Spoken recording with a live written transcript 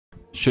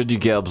Should you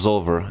get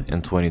Absolver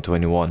in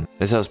 2021?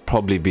 This has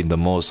probably been the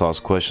most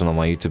asked question on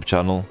my YouTube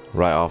channel,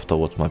 right after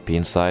what's my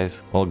peen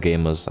size? Well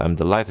gamers, I'm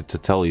delighted to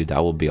tell you that I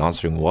will be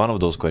answering one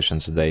of those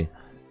questions today.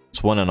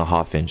 It's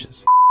 1.5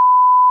 inches.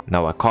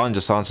 Now I can't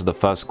just answer the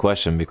first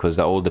question because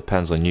that all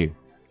depends on you.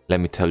 Let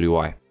me tell you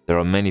why. There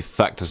are many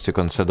factors to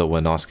consider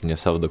when asking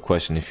yourself the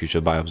question if you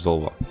should buy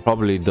Absolver.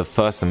 Probably the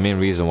first and main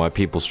reason why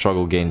people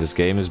struggle getting this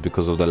game is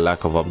because of the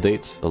lack of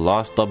updates. The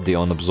last update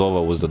on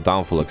Absolver was the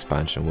Downfall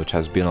expansion, which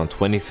has been on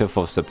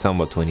 25th of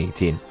September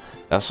 2018.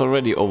 That's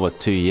already over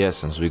 2 years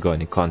since we got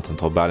any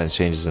content or balance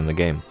changes in the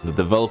game. The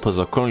developers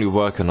are currently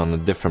working on a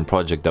different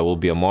project that will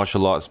be a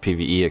martial arts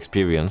PvE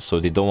experience, so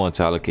they don't want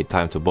to allocate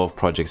time to both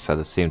projects at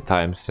the same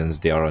time since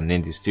they are an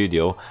indie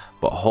studio,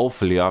 but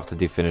hopefully after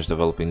they finish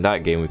developing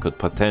that game we could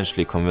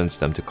potentially convince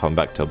them to come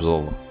back to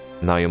Absolver.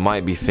 Now you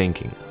might be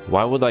thinking,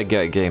 why would I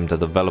get a game the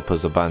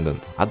developers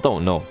abandoned? I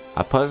don't know.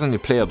 I personally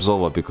play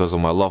Absolver because of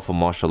my love for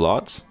martial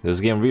arts.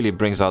 This game really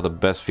brings out the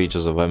best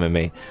features of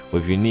MMA,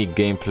 with unique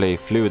gameplay,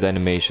 fluid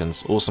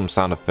animations, awesome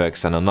sound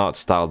effects and an art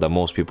style that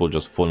most people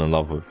just fall in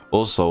love with.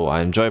 Also,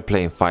 I enjoy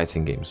playing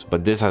fighting games,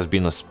 but this has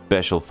been a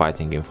special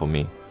fighting game for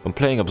me. When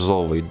playing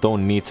Absolver, you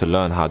don't need to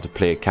learn how to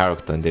play a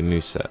character and their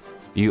moveset.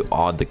 You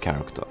are the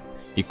character.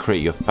 You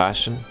create your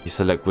fashion, you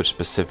select which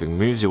specific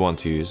moves you want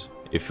to use.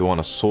 If you want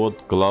a sword,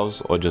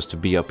 gloves, or just to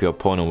beat up your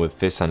opponent with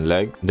fist and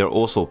leg. There are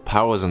also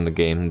powers in the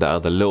game that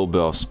add a little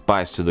bit of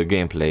spice to the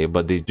gameplay,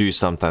 but they do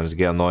sometimes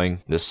get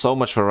annoying. There's so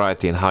much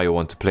variety in how you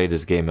want to play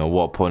this game and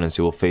what opponents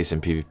you will face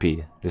in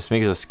PvP. This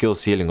makes the skill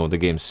ceiling of the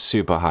game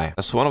super high.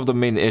 That's one of the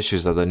main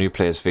issues that the new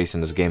players face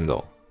in this game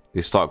though. They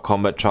start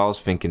combat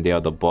trials thinking they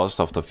are the boss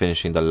after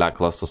finishing the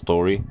lackluster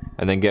story,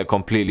 and then get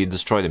completely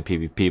destroyed in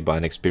PvP by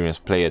an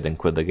experienced player, then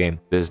quit the game.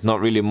 There's not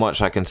really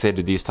much I can say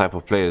to these type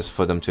of players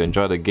for them to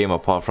enjoy the game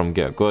apart from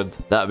get good.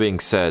 That being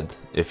said,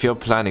 if you're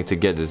planning to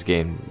get this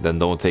game, then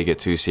don't take it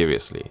too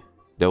seriously.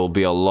 There will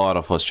be a lot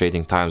of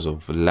frustrating times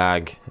of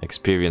lag,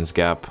 experience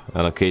gap,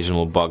 and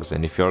occasional bugs,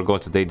 and if you are going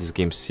to take this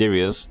game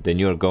serious, then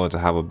you are going to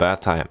have a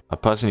bad time. I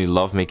personally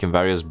love making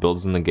various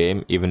builds in the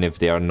game, even if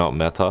they are not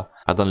meta.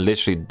 I've done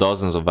literally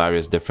dozens of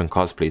various different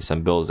cosplays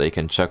and builds that you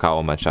can check out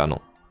on my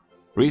channel.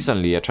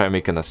 Recently, I tried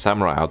making a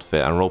samurai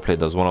outfit and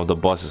roleplayed as one of the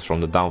bosses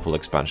from the Downfall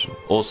expansion.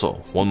 Also,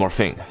 one more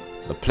thing,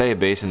 the player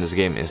base in this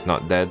game is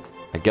not dead.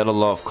 I get a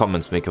lot of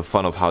comments making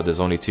fun of how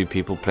there's only 2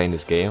 people playing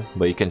this game,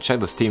 but you can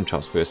check the Steam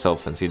charts for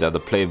yourself and see that the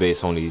player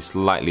base only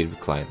slightly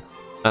declined.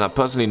 And I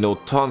personally know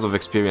tons of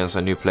experienced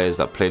and new players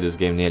that play this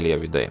game nearly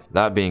every day.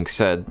 That being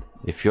said,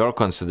 if you are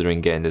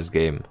considering getting this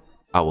game,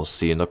 I will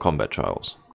see you in the combat trials.